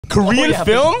Korean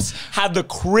films have the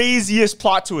craziest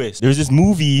plot twist. There's this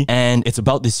movie and it's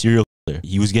about this serial killer.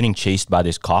 He was getting chased by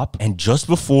this cop, and just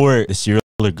before the serial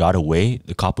killer got away,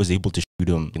 the cop was able to shoot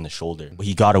him in the shoulder. But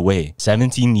he got away.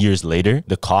 17 years later,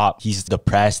 the cop, he's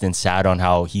depressed and sad on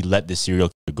how he let the serial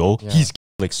killer go. Yeah. He's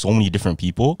like so many different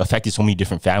people, affected so many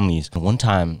different families. And one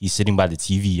time he's sitting by the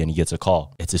TV and he gets a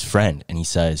call. It's his friend and he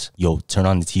says, yo, turn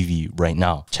on the TV right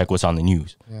now. Check what's on the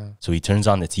news. Yeah. So he turns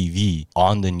on the TV.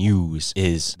 On the news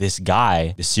is this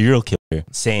guy, the serial killer,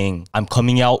 saying, I'm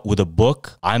coming out with a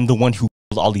book. I'm the one who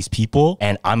killed all these people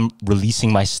and I'm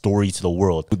releasing my story to the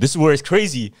world. This is where it's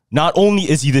crazy. Not only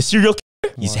is he the serial killer,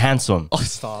 he's handsome. Oh,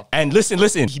 stop. And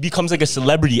listen, he becomes like a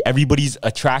celebrity. Everybody's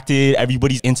attracted.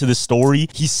 Everybody's into the story.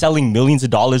 He's selling millions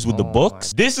of dollars with the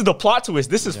books. This is the plot twist.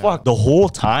 This is fucked. The whole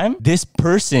time, this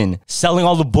person selling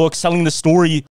all the books, selling the story,